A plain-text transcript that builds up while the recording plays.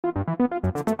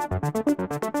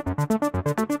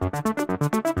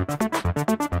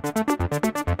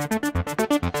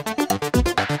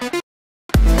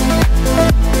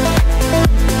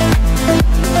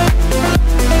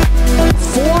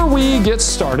Get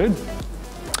started,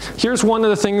 here's one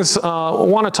of the things I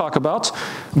want to talk about.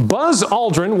 Buzz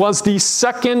Aldrin was the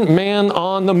second man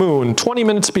on the moon, 20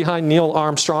 minutes behind Neil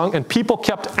Armstrong, and people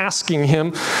kept asking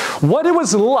him what it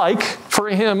was like for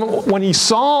him when he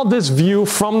saw this view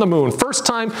from the moon. First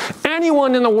time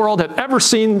anyone in the world had ever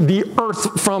seen the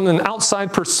Earth from an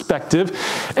outside perspective.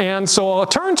 And so I'll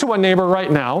turn to a neighbor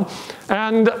right now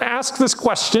and ask this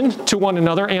question to one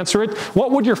another, answer it.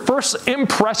 What would your first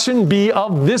impression be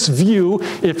of this view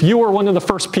if you were one of the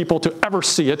first people to ever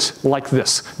see it like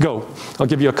this? Go. I'll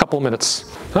give you a couple minutes.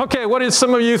 Okay, what did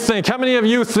some of you think? How many of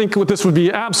you think this would be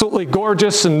absolutely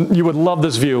gorgeous and you would love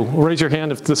this view? Raise your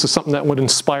hand if this is something that would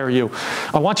inspire you.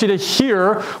 I want you to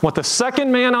hear what the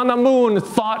second man on the moon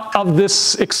thought of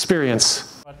this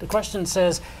experience. The question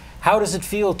says, how does it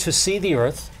feel to see the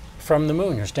Earth from the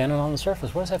moon? You're standing on the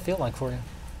surface. What does that feel like for you?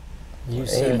 You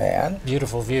said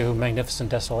beautiful view, magnificent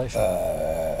desolation.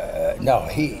 No,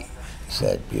 he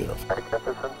said beautiful.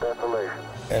 Magnificent desolation.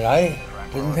 And I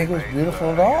didn't think it was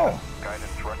beautiful at all.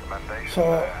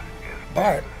 So,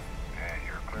 but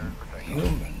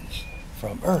humans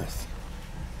from Earth,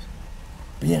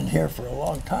 being here for a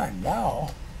long time now,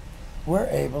 we're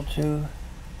able to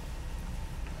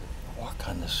walk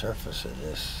on the surface of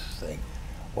this thing.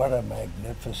 What a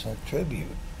magnificent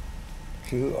tribute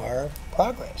to our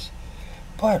progress.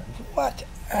 But what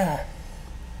a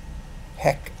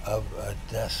heck of a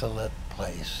desolate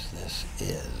place this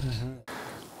is. Mm-hmm.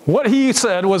 What he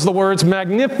said was the words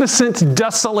magnificent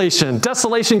desolation.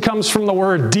 Desolation comes from the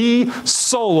word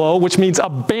de-solo, which means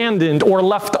abandoned or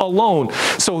left alone.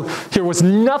 So there was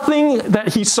nothing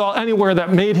that he saw anywhere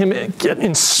that made him get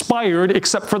inspired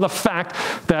except for the fact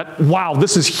that, wow,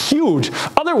 this is huge.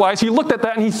 Otherwise, he looked at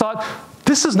that and he thought,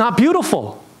 this is not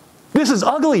beautiful. This is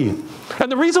ugly.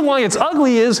 And the reason why it's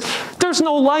ugly is there's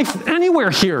no life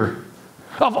anywhere here.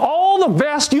 Of all the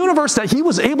vast universe that he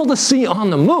was able to see on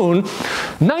the moon,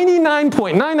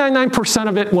 99.999%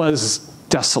 of it was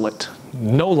desolate.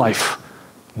 No life.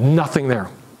 Nothing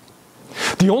there.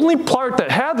 The only part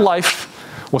that had life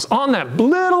was on that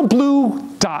little blue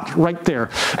dot right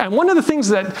there. And one of the things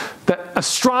that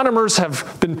astronomers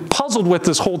have been puzzled with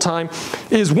this whole time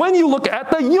is when you look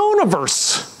at the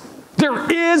universe,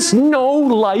 there is no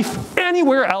life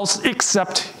anywhere else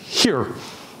except here.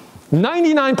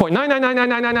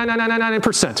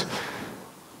 99.999999999%.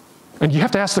 And you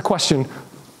have to ask the question,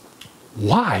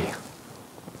 why?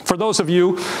 For those of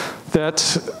you that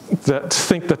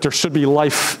think that there should be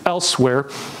life elsewhere,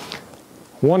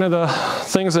 one of the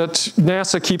things that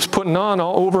NASA keeps putting on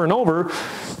over and over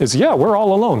is, yeah, we're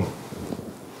all alone.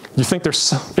 You think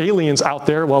there's aliens out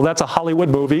there? Well, that's a Hollywood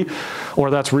movie, or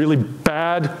that's really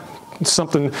bad. Some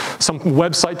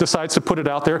website decides to put it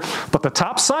out there. But the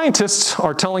top scientists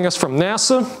are telling us from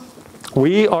NASA,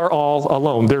 we are all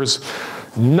alone. There's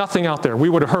nothing out there. We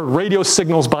would have heard radio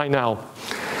signals by now.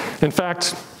 In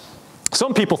fact,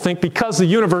 some people think because the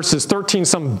universe is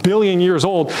 13-some billion years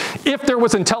old, if there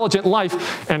was intelligent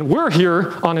life and we're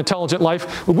here on intelligent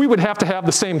life, we would have to have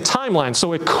the same timeline.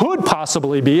 So it could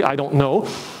possibly be, I don't know,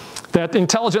 that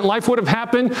intelligent life would have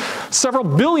happened several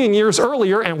billion years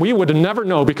earlier and we would never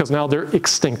know because now they're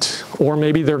extinct. Or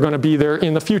maybe they're going to be there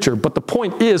in the future. But the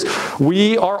point is,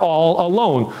 we are all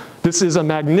alone. This is a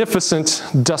magnificent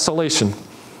desolation.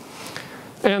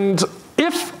 And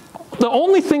if the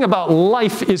only thing about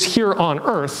life is here on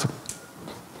Earth,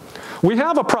 we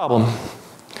have a problem.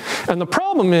 And the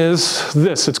problem is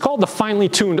this. It's called the finely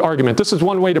tuned argument. This is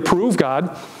one way to prove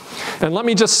God. And let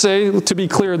me just say, to be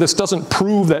clear, this doesn't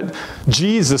prove that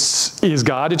Jesus is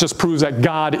God. It just proves that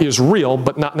God is real,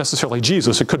 but not necessarily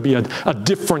Jesus. It could be a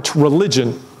different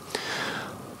religion.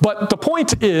 But the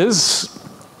point is,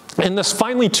 in this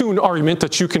finely tuned argument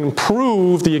that you can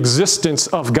prove the existence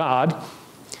of God,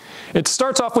 it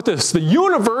starts off with this. The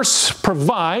universe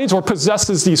provides or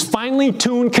possesses these finely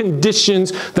tuned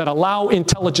conditions that allow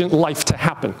intelligent life to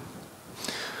happen.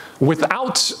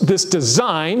 Without this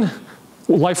design,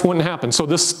 life wouldn't happen. So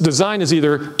this design is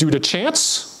either due to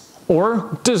chance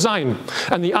or design.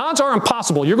 And the odds are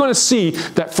impossible. You're going to see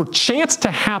that for chance to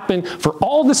happen, for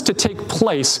all this to take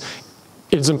place,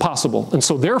 is impossible. And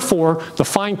so therefore, the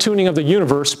fine-tuning of the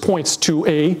universe points to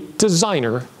a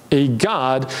designer, a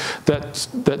God that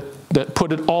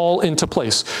put it all into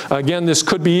place. Again, this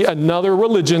could be another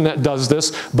religion that does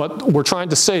this, but we're trying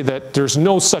to say that there's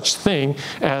no such thing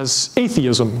as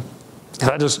atheism.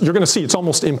 You're going to see it's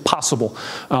almost impossible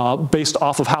based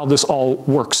off of how this all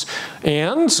works.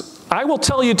 And I will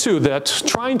tell you too that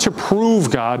trying to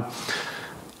prove God,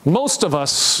 most of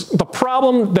us, the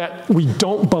problem that we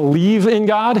don't believe in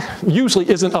God usually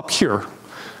isn't up here.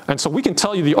 And so we can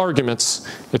tell you the arguments,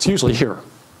 it's usually here.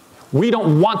 We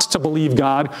don't want to believe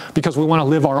God because we want to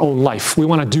live our own life. We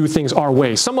want to do things our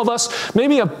way. Some of us,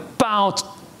 maybe about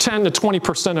 10 to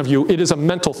 20% of you, it is a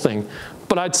mental thing.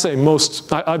 But I'd say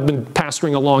I've been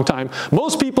pastoring a long time.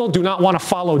 Most people do not want to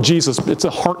follow Jesus. It's a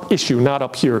heart issue, not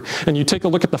up here. And you take a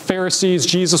look at the Pharisees.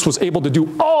 Jesus was able to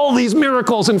do all these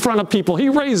miracles in front of people. He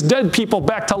raised dead people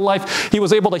back to life. He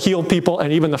was able to heal people,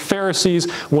 and even the Pharisees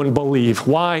wouldn't believe.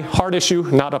 Why? Heart issue,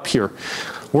 not up here.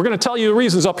 We're going to tell you the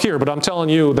reasons up here, but I'm telling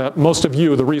you that most of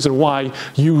you, the reason why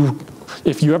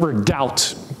if you ever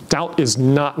doubt is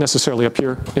not necessarily up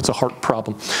here. It's a heart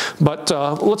problem. But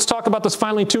let's talk about this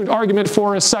finely tuned argument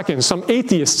for a second. Some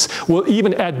atheists will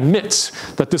even admit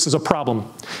that this is a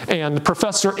problem. And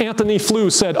Professor Anthony Flew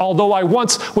said, although I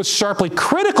once was sharply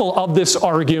critical of this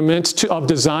argument of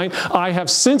design, I have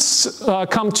since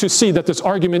come to see that this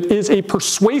argument is a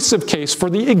persuasive case for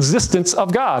the existence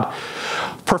of God.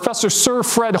 Professor Sir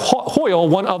Fred Hoyle,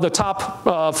 one of the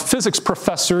top physics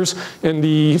professors in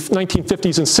the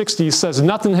 1950s and 60s, says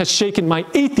nothing has shaken my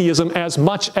atheism as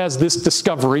much as this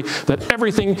discovery that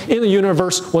everything in the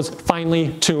universe was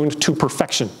finely tuned to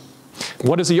perfection.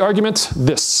 What is the argument?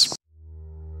 This.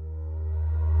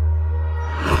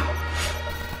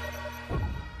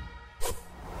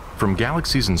 From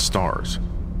galaxies and stars,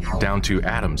 down to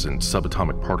atoms and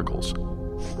subatomic particles,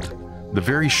 the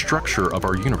very structure of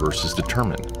our universe is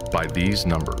determined by these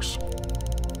numbers.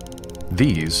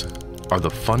 These are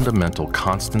the fundamental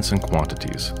constants and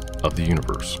quantities of the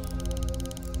universe.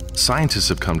 Scientists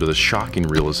have come to the shocking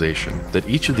realization that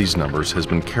each of these numbers has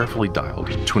been carefully dialed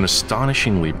to an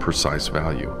astonishingly precise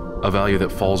value, a value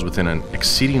that falls within an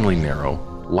exceedingly narrow,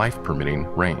 life-permitting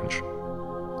range.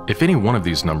 If any one of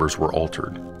these numbers were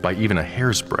altered by even a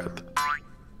hair's breadth,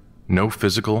 no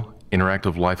physical,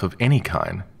 interactive life of any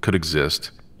kind could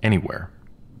exist anywhere.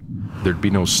 There'd be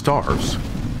no stars,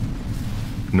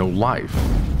 no life,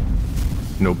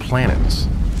 no planets,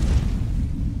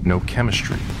 no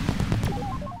chemistry.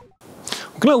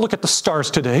 We're going to look at the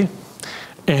stars today.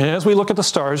 And as we look at the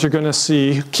stars, you're going to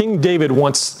see King David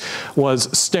once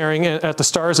was staring at the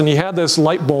stars, and he had this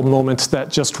light bulb moment that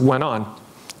just went on.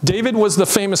 David was the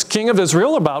famous king of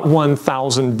Israel about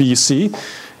 1000 BC.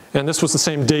 And this was the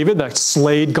same David that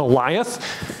slayed Goliath,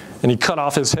 and he cut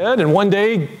off his head. And one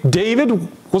day, David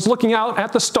was looking out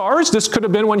at the stars. This could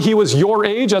have been when he was your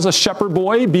age as a shepherd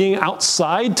boy, being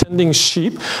outside tending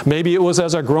sheep. Maybe it was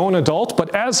as a grown adult.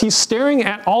 But as he's staring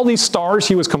at all these stars,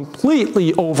 he was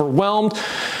completely overwhelmed.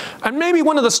 And maybe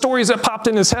one of the stories that popped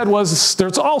in his head was,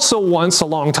 there's also once, a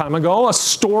long time ago, a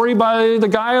story by the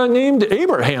guy named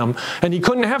Abraham, and he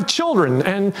couldn't have children.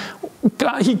 And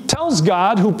he tells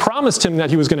God, who promised him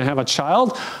that he was going to have a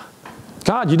child,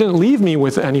 God, you didn't leave me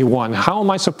with anyone. How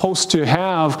am I supposed to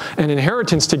have an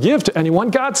inheritance to give to anyone?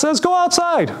 God says, go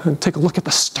outside and take a look at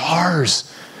the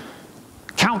stars.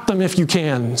 Count them if you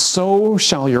can. So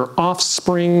shall your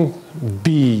offspring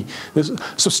be.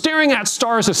 So staring at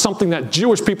stars is something that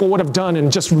Jewish people would have done,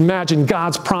 and just imagine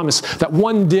God's promise that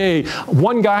one day,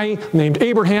 one guy named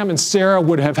Abraham and Sarah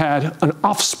would have had an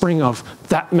offspring of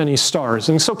that many stars.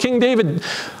 And so King David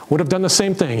would have done the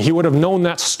same thing. He would have known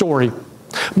that story.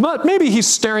 But maybe he's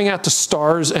staring at the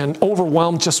stars and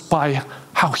overwhelmed just by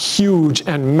how huge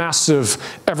and massive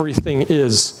everything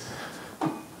is.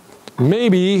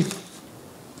 Maybe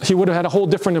he would have had a whole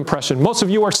different impression. Most of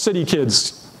you are city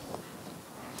kids.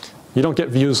 You don't get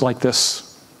views like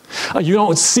this. You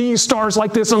don't see stars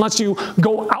like this unless you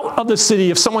go out of the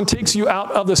city. If someone takes you out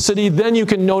of the city, then you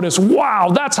can notice,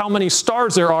 wow, that's how many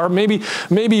stars there are. Maybe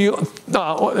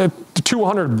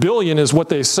 200 billion is what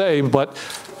they say, but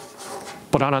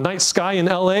on a night sky in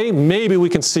LA, maybe we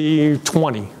can see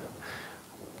 20.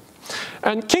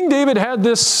 And King David had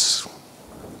this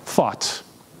thought.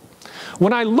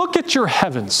 When I look at your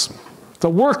heavens, the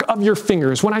work of your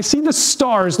fingers, when I see the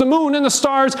stars, the moon and the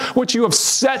stars, which you have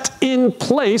set in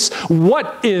place,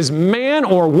 what is man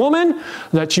or woman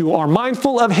that you are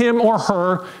mindful of him or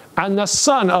her, and the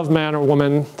son of man or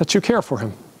woman that you care for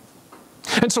him?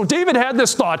 And so David had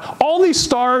this thought, all these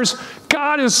stars,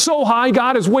 God is so high,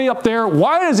 God is way up there,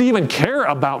 why does he even care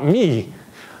about me?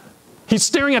 He's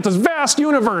staring at this vast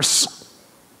universe,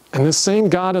 and this same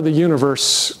God of the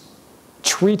universe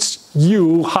treats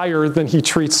you higher than he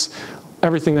treats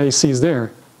everything that he sees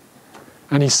there.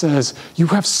 And he says, you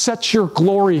have set your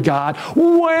glory, God,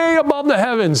 way above the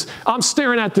heavens. I'm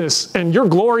staring at this, and your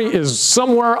glory is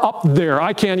somewhere up there.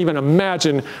 I can't even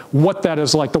imagine what that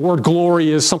is like. The word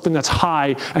glory is something that's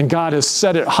high, and God has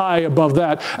set it high above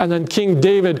that. And then King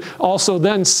David also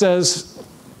then says,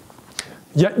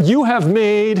 yet you have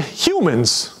made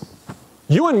humans,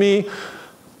 you and me,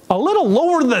 a little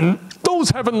lower than those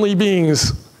heavenly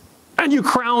beings. And you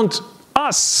crowned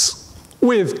us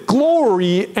with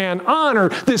glory and honor.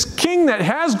 This king that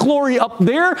has glory up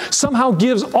there somehow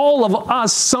gives all of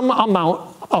us some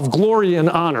amount of glory and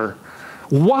honor.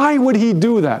 Why would he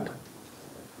do that?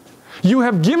 You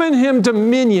have given him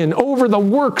dominion over the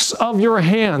works of your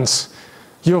hands.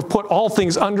 You have put all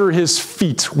things under his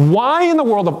feet. Why in the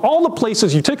world, of all the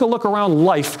places you take a look around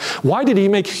life, why did he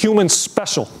make humans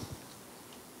special?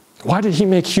 Why did he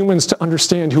make humans to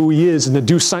understand who he is and to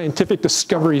do scientific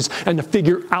discoveries and to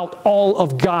figure out all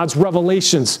of God's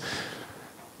revelations?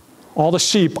 All the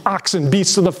sheep, oxen,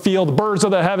 beasts of the field, birds of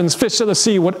the heavens, fish of the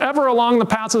sea, whatever along the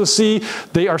paths of the sea,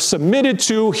 they are submitted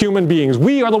to human beings.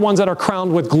 We are the ones that are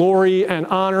crowned with glory and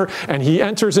honor, and he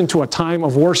enters into a time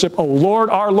of worship. O Lord,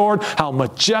 our Lord, how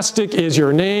majestic is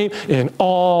your name in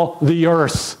all the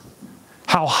earth.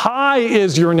 How high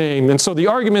is your name? And so the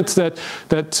argument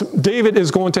that David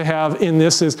is going to have in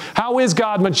this is, how is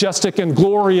God majestic and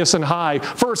glorious and high?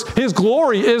 First, his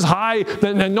glory is high,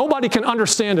 and nobody can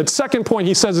understand it. Second point,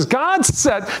 he says, is God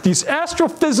set these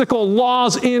astrophysical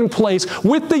laws in place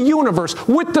with the universe,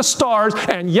 with the stars,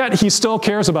 and yet he still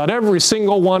cares about every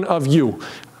single one of you.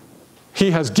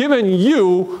 He has given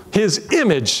you his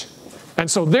image. And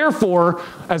so therefore,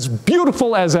 as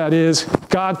beautiful as that is,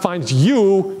 God finds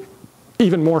you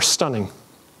even more stunning.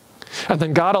 And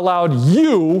then God allowed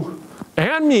you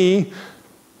and me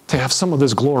to have some of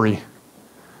this glory,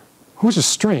 which is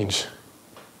strange.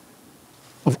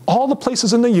 Of all the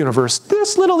places in the universe,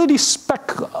 this little itty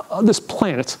speck of this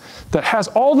planet that has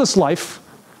all this life,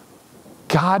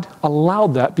 God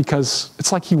allowed that because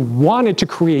it's like he wanted to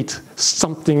create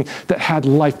something that had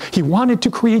life. He wanted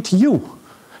to create you.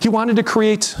 He wanted to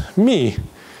create me.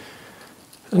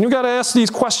 And you've got to ask these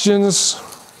questions.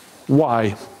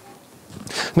 Why?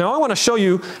 Now I want to show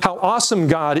you how awesome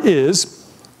God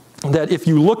is, that if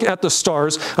you look at the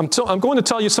stars, I'm going to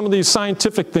tell you some of these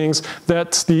scientific things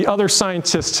that the other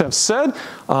scientists have said.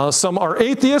 Some are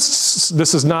atheists.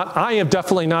 I am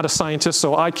definitely not a scientist,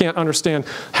 so I can't understand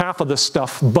half of this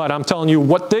stuff, but I'm telling you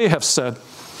what they have said.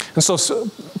 And so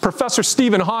Professor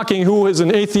Stephen Hawking, who is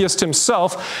an atheist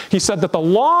himself, he said that the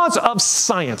laws of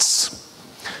science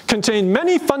contain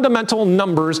many fundamental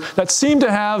numbers that seem to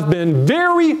have been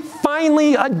very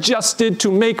finely adjusted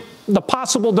to make the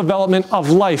possible development of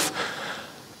life.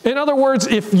 In other words,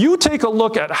 if you take a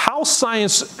look at how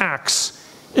science acts,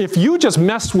 if you just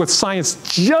messed with science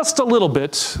just a little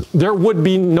bit, there would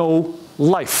be no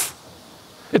life.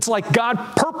 It's like God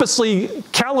purposely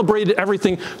calibrated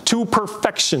everything to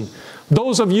perfection.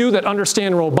 Those of you that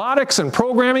understand robotics and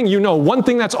programming, you know one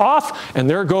thing that's off, and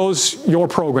there goes your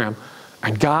program.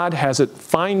 And God has it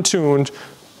fine-tuned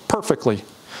perfectly.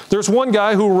 There's one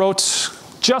guy who wrote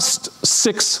just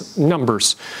 6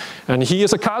 numbers. And he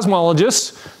is a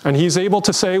cosmologist, and he's able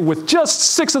to say, with just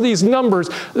 6 of these numbers,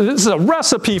 this is a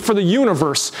recipe for the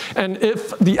universe. And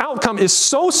if the outcome is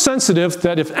so sensitive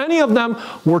that if any of them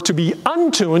were to be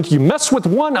untuned, you mess with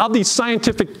one of these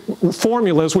scientific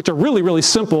formulas, which are really, really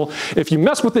simple, if you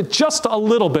mess with it just a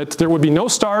little bit, there would be no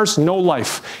stars, no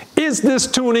life. Is this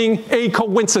tuning a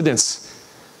coincidence?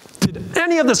 Did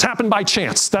any of this happen by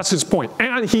chance? That's his point.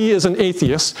 And he is an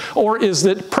atheist. Or is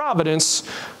it providence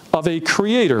of a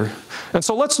creator? And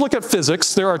so let's look at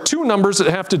physics. There are 2 numbers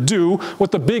that have to do with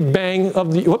the Big Bang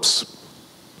of the,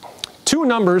 2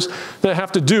 numbers that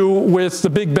have to do with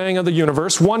the Big Bang of the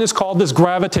universe. One is called this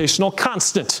gravitational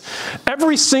constant.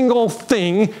 Every single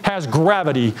thing has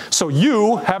gravity. So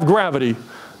you have gravity.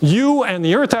 You and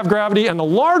the earth have gravity, and the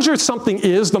larger something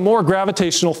is, the more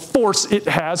gravitational force it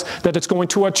has that it's going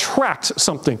to attract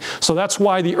something. So that's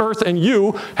why the earth and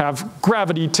you have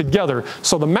gravity together.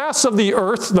 So the mass of the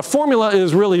earth, the formula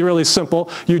is really, really simple.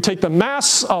 You take the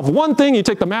mass of one thing, you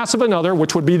take the mass of another,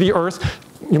 which would be the earth,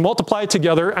 you multiply it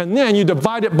together, and then you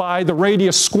divide it by the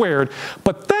radius squared.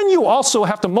 But then you also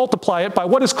have to multiply it by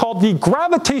what is called the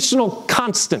gravitational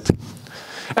constant.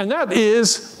 And that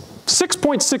is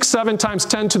 6.67 times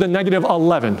 10 to the negative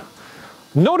 11.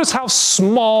 Notice how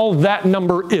small that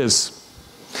number is.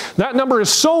 That number is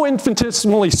so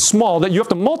infinitesimally small that you have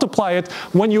to multiply it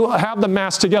when you have the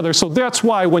mass together. So that's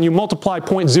why when you multiply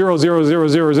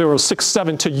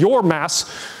 0.000067 to your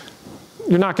mass,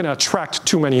 you're not going to attract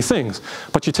too many things.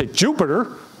 But you take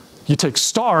Jupiter, you take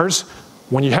stars,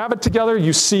 When you have it together,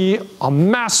 you see a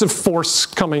massive force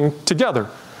coming together.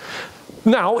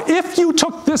 Now, if you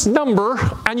took this number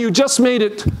and you just made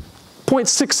it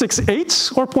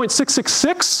 0.668 or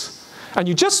 0.666, and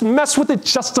you just mess with it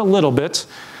just a little bit,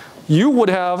 you would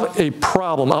have a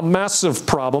problem, a massive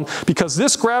problem, because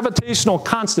this gravitational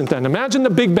constant then, imagine the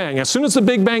Big Bang. As soon as the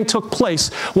Big Bang took place,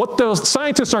 what the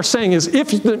scientists are saying is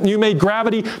if you made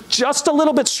gravity just a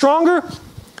little bit stronger,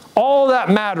 all that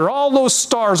matter, all those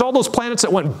stars, all those planets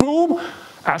that went boom,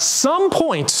 at some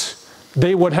point,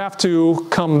 they would have to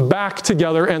come back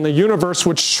together and the universe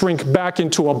would shrink back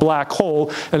into a black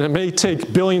hole, and it may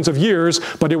take billions of years,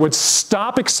 but it would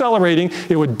stop accelerating,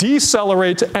 it would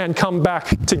decelerate and come back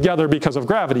together because of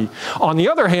gravity. On the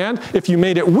other hand, if you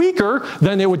made it weaker,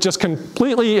 then it would just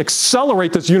completely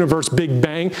accelerate this universe Big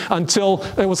Bang until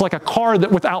it was like a car that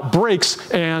without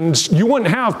brakes, and you wouldn't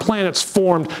have planets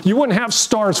formed, you wouldn't have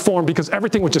stars formed, because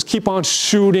everything would just keep on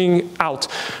shooting out.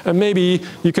 And maybe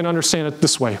you can understand it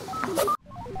this way.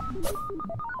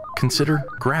 Consider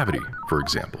gravity, for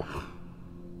example.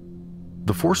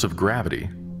 The force of gravity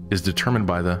is determined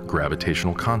by the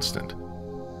gravitational constant.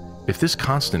 If this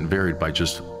constant varied by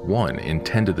just 1 in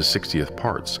 10 to the 60th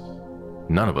parts,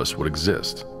 none of us would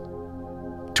exist.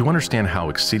 To understand how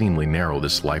exceedingly narrow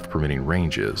this life-permitting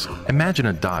range is, imagine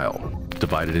a dial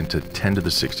divided into 10 to the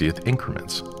 60th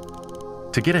increments.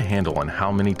 To get a handle on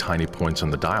how many tiny points on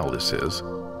the dial this is,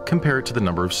 compare it to the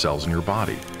number of cells in your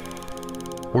body,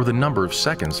 or the number of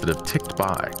seconds that have ticked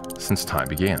by since time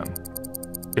began.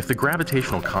 If the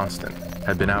gravitational constant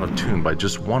had been out of tune by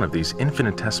just one of these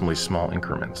infinitesimally small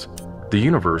increments, the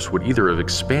universe would either have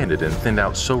expanded and thinned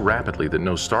out so rapidly that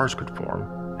no stars could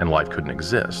form and life couldn't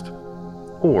exist,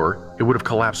 or it would have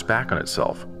collapsed back on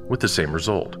itself with the same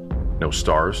result: no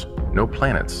stars, no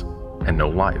planets, and no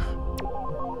life.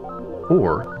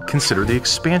 Or consider the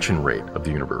expansion rate of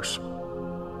the universe.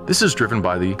 This is driven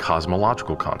by the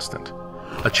cosmological constant.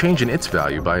 A change in its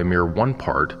value by a mere 1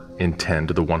 part in 10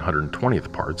 to the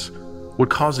 120th parts would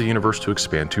cause the universe to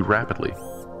expand too rapidly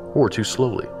or too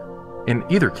slowly. In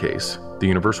either case, the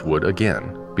universe would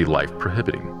again be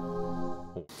life-prohibiting.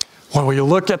 When you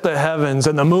look at the heavens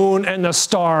and the moon and the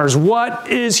stars, what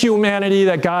is humanity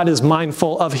that God is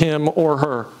mindful of him or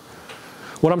her?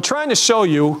 What I'm trying to show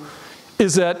you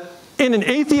is that in an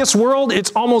atheist world,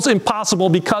 it's almost impossible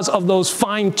because of those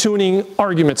fine-tuning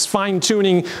arguments,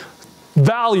 fine-tuning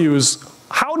values.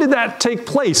 How did that take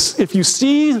place? If you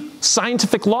see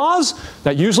scientific laws,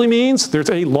 that usually means there's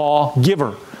a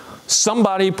lawgiver.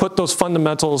 Somebody put those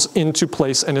fundamentals into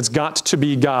place, and it's got to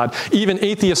be God. Even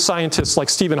atheist scientists like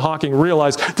Stephen Hawking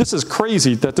realized this is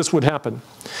crazy that this would happen.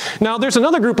 Now, there's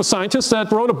another group of scientists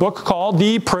that wrote a book called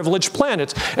The Privileged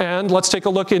Planet. And let's take a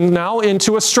look now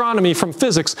into astronomy from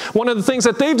physics. One of the things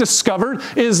that they've discovered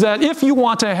is that if you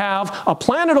want to have a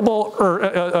planetable or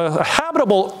a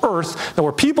habitable Earth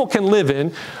where people can live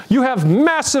in, you have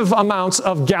massive amounts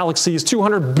of galaxies,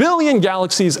 200 billion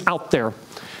galaxies out there.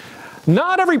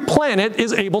 Not every planet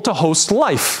is able to host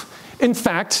life. In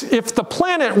fact, if the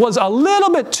planet was a little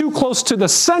bit too close to the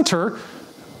center,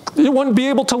 it wouldn't be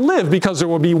able to live because there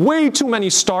would be way too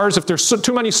many stars. If there's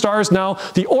too many stars now,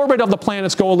 the orbit of the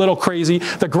planets go a little crazy.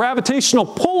 The gravitational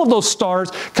pull of those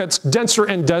stars gets denser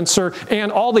and denser,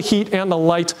 and all the heat and the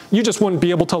light, you just wouldn't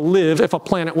be able to live if a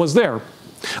planet was there.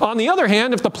 On the other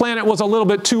hand, if the planet was a little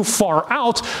bit too far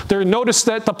out, notice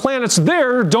that the planets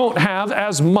there don't have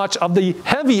as much of the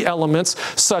heavy elements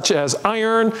such as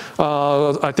iron,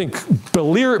 I think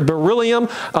beryllium.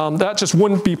 That just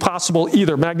wouldn't be possible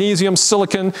either. Magnesium,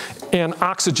 silicon, and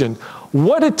oxygen.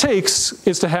 What it takes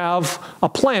is to have a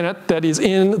planet that is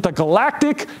in the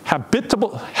galactic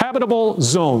habitable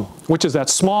zone, which is that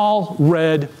small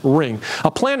red ring.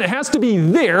 A planet has to be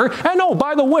there, and oh,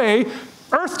 by the way,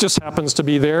 Earth just happens to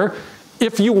be there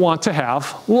if you want to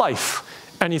have life.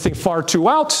 Anything far too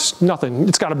out, nothing.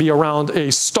 It's got to be around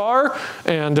a star,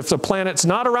 and if the planet's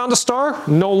not around a star,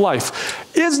 no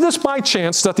life. Is this by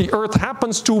chance that the Earth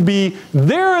happens to be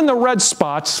there in the red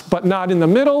spots, but not in the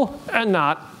middle and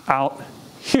not out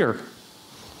here?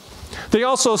 They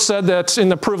also said that in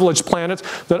the privileged planet,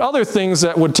 that other things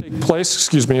that would take place,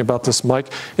 excuse me about this mic,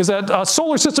 is that a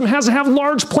solar system has to have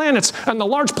large planets, and the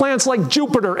large planets like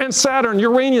Jupiter and Saturn,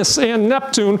 Uranus and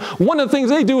Neptune, one of the things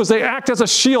they do is they act as a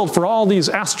shield for all these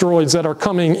asteroids that are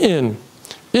coming in.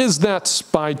 Is that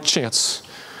by chance?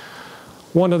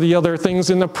 One of the other things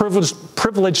in the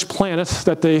privileged planet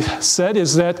that they said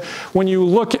is that when you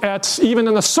look at, even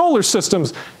in the solar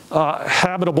systems,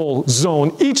 habitable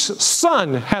zone. Each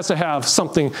sun has to have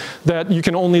something that you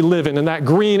can only live in, and that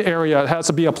green area has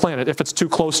to be a planet. If it's too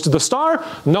close to the star,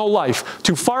 no life.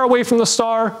 Too far away from the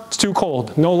star, it's too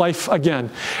cold, no life again.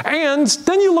 And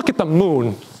then you look at the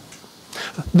moon.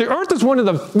 The Earth is one of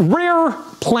the rare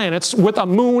planets with a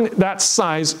moon that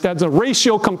size as a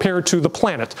ratio compared to the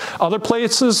planet. Other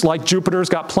places like Jupiter's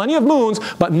got plenty of moons,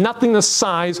 but nothing the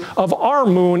size of our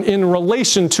moon in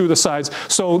relation to the size.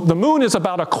 So the moon is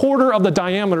about a quarter of the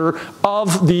diameter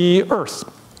of the Earth.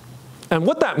 And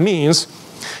what that means,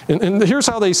 and here's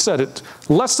how they said it,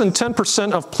 less than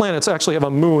 10% of planets actually have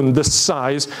a moon this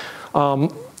size.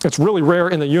 It's really rare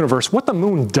in the universe. What the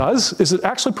moon does is it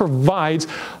actually provides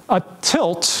a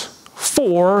tilt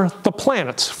for the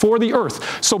planet, for the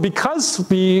Earth. So because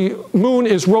the moon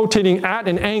is rotating at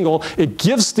an angle, it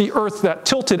gives the Earth that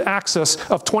tilted axis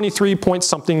of 23 point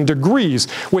something degrees.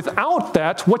 Without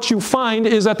that, what you find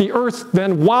is that the Earth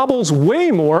then wobbles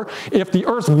way more. If the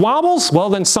Earth wobbles,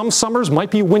 well, then some summers might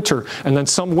be winter, and then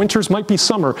some winters might be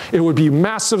summer. It would be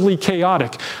massively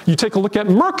chaotic. You take a look at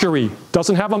Mercury,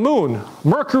 doesn't have a moon.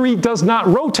 Mercury does not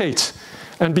rotate.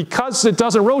 And because it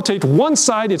doesn't rotate, one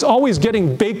side is always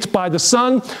getting baked by the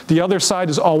sun, the other side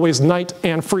is always night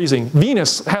and freezing.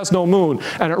 Venus has no moon,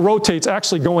 and it rotates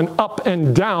actually going up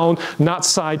and down, not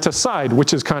side to side,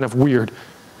 which is kind of weird.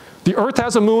 The Earth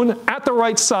has a moon at the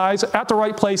right size, at the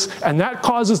right place, and that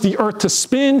causes the Earth to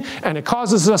spin, and it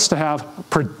causes us to have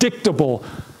predictable,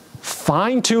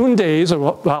 fine-tuned days of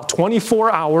about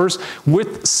 24 hours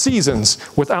with seasons.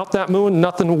 Without that moon,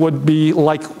 nothing would be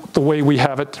like the way we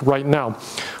have it right now.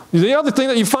 The other thing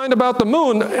that you find about the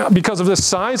moon, because of this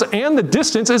size and the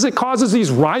distance, is it causes these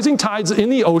rising tides in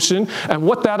the ocean, and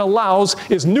what that allows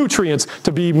is nutrients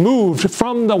to be moved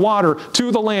from the water to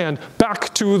the land,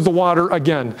 back to the water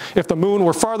again. If the moon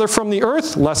were farther from the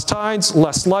Earth, less tides,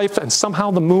 less life, and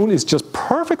somehow the moon is just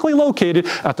perfectly located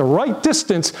at the right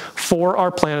distance for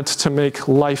our planet to make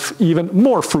life even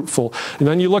more fruitful. And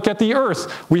then you look at the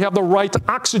Earth, we have the right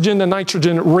oxygen to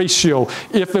nitrogen ratio.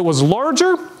 If it was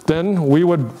larger, then we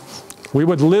would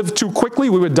live too quickly,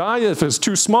 we would die. If it's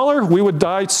too smaller, we would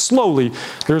die slowly.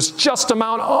 There's just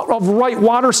amount of right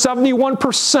water,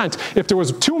 71%. If there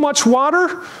was too much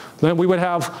water, then we would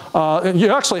have,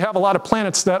 you actually have a lot of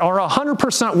planets that are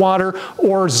 100% water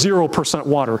or 0%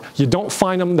 water. You don't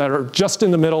find them that are just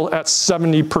in the middle at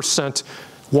 70%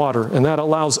 water. And that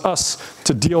allows us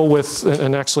to deal with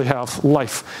and actually have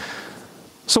life.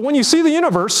 So when you see the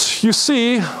universe, you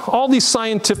see all these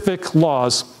scientific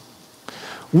laws.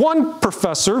 One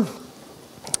professor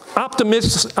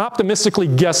optimistically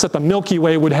guessed that the Milky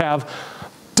Way would have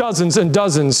dozens and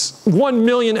dozens, 1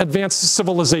 million advanced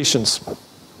civilizations.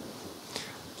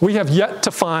 We have yet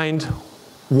to find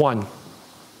one.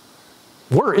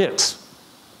 We're it.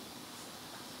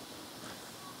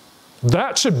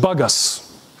 That should bug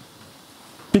us.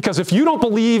 Because if you don't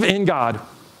believe in God,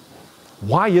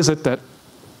 why is it that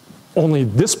only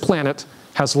this planet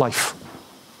has life?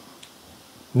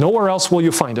 Nowhere else will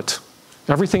you find it.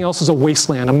 Everything else is a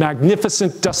wasteland, a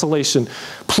magnificent desolation.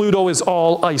 Pluto is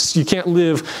all ice. You can't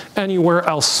live anywhere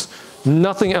else.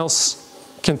 Nothing else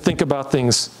can think about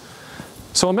things.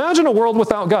 So imagine a world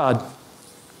without God.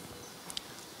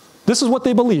 This is what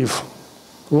they believe.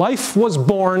 Life was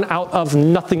born out of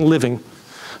nothing living.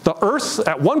 The Earth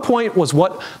at one point was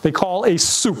what they call a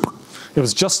soup. It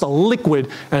was just a liquid,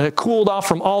 and it cooled off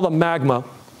from all the magma.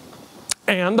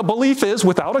 And the belief is,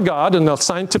 without a God, in the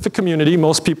scientific community,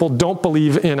 most people don't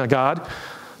believe in a God.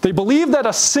 They believe that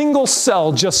a single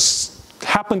cell just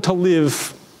happened to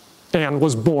live and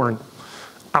was born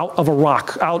out of a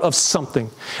rock, out of something.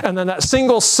 And then that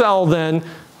single cell then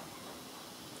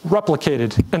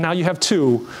replicated, and now you have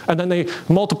 2. And then they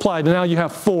multiplied, and now you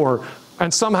have 4.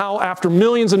 And somehow, after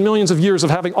millions and millions of years of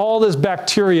having all this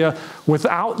bacteria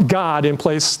without God in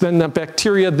place, then the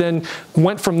bacteria then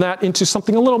went from that into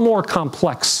something a little more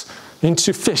complex,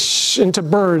 into fish, into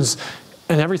birds,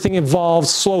 and everything evolved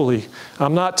slowly.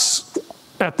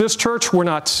 At this church, we're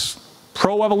not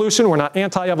pro-evolution, we're not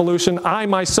anti-evolution. I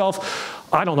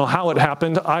myself, I don't know how it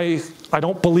happened. I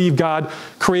don't believe God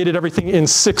created everything in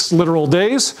 6 literal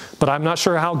days, but I'm not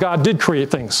sure how God did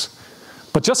create things.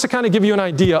 But just to kind of give you an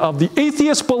idea of the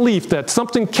atheist belief that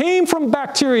something came from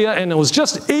bacteria and it was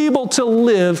just able to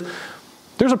live,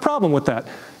 there's a problem with that,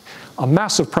 a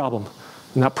massive problem.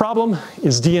 And that problem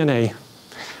is DNA.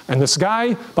 And this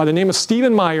guy by the name of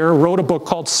Stephen Meyer wrote a book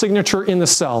called Signature in the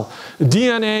Cell.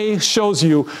 DNA shows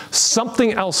you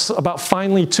something else about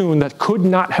finely tuned that could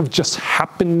not have just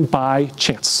happened by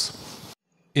chance.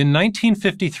 In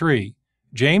 1953,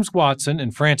 James Watson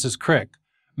and Francis Crick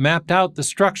mapped out the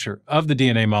structure of the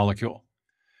DNA molecule.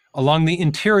 Along the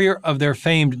interior of their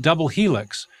famed double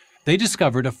helix, they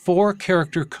discovered a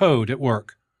 4-character code at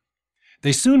work.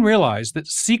 They soon realized that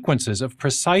sequences of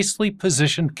precisely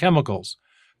positioned chemicals,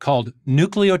 called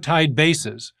nucleotide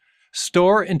bases,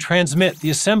 store and transmit the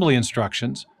assembly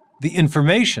instructions, the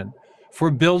information,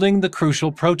 for building the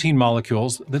crucial protein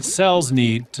molecules that cells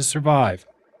need to survive.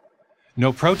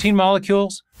 No protein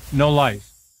molecules, no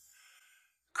life.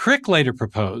 Crick later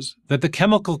proposed that the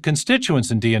chemical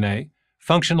constituents in DNA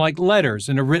function like letters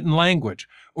in a written language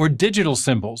or digital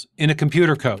symbols in a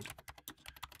computer code.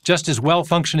 Just as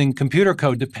well-functioning computer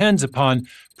code depends upon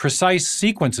precise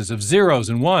sequences of zeros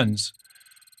and ones,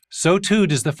 so too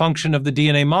does the function of the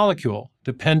DNA molecule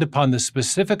depend upon the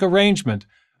specific arrangement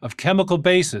of chemical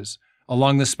bases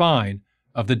along the spine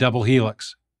of the double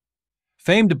helix.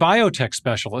 Famed biotech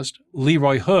specialist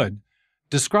Leroy Hood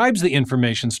describes the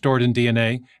information stored in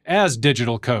DNA as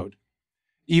digital code.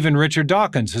 Even Richard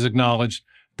Dawkins has acknowledged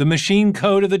the machine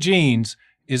code of the genes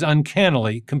is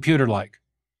uncannily computer-like.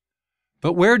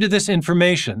 But where did this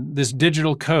information, this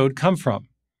digital code, come from?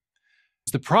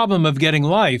 It's the problem of getting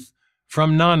life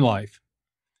from non-life.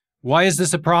 Why is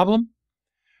this a problem?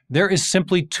 There is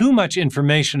simply too much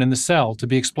information in the cell to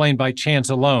be explained by chance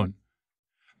alone.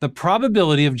 The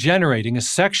probability of generating a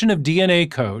section of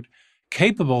DNA code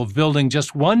capable of building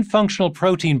just one functional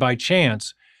protein by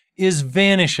chance is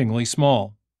vanishingly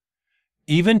small,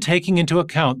 even taking into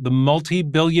account the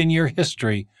multi-billion-year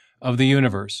history of the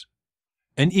universe.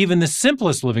 And even the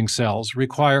simplest living cells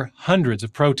require hundreds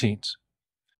of proteins.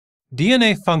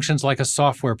 DNA functions like a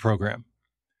software program.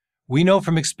 We know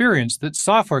from experience that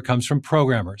software comes from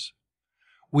programmers.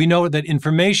 We know that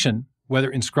information, whether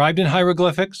inscribed in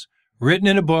hieroglyphics, written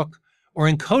in a book, or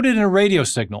encoded in a radio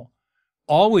signal,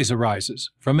 always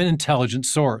arises from an intelligent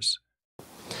source.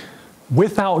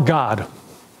 Without God,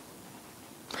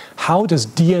 how does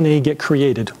DNA get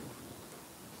created?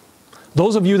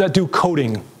 Those of you that do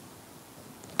coding,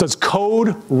 does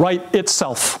code write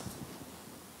itself?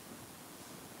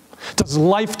 Does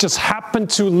life just happen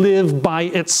to live by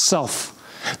itself?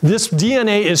 This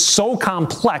DNA is so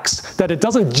complex that it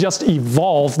doesn't just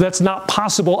evolve. That's not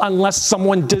possible unless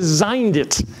someone designed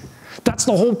it. That's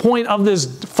the whole point of this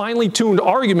finely tuned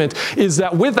argument, is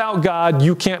that without God,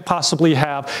 you can't possibly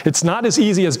have. It's not as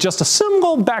easy as just a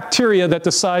single bacteria that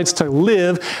decides to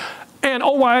live. And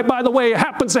oh, by the way, it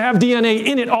happens to have DNA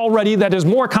in it already that is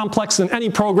more complex than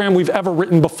any program we've ever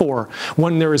written before.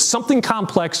 When there is something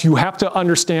complex, you have to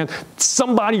understand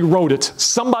somebody wrote it,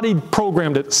 somebody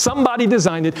programmed it, somebody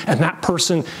designed it, and that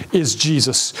person is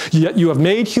Jesus. Yet you have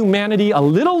made humanity a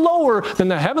little lower than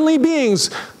the heavenly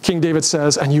beings, King David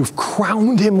says, and you've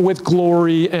crowned him with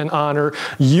glory and honor.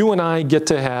 You and I get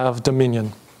to have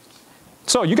dominion.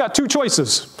 So you got two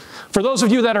choices. For those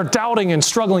of you that are doubting and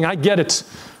struggling, I get it.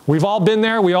 We've all been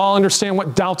there. We all understand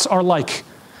what doubts are like.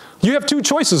 You have two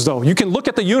choices, though. You can look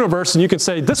at the universe and you can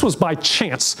say, this was by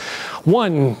chance.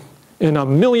 One in a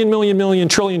million,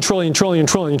 trillion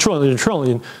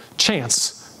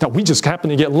chance that we just happen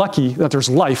to get lucky that there's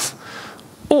life.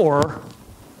 Or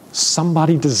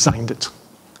somebody designed it.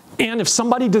 And if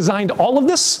somebody designed all of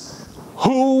this,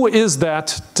 who is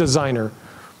that designer?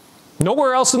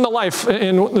 Nowhere else in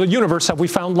the universe have we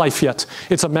found life yet.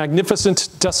 It's a magnificent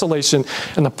desolation,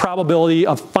 and the probability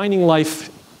of finding life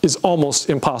is almost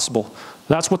impossible.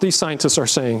 That's what these scientists are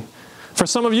saying. For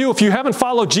some of you, if you haven't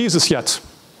followed Jesus yet,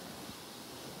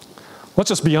 let's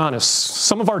just be honest.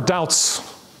 Some of our doubts,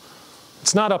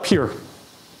 it's not up here.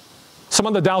 Some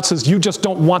of the doubts is you just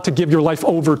don't want to give your life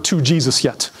over to Jesus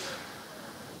yet.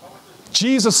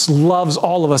 Jesus loves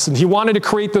all of us, and he wanted to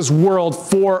create this world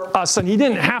for us, and he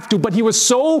didn't have to, but he was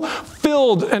so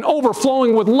filled and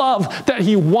overflowing with love that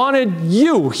he wanted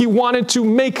you. He wanted to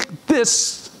make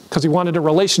this because he wanted a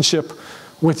relationship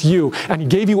with you, and he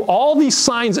gave you all these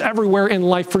signs everywhere in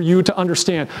life for you to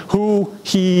understand who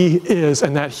he is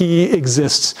and that he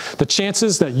exists. The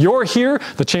chances that you're here,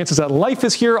 the chances that life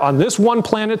is here on this one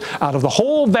planet out of the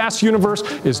whole vast universe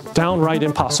is downright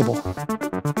impossible.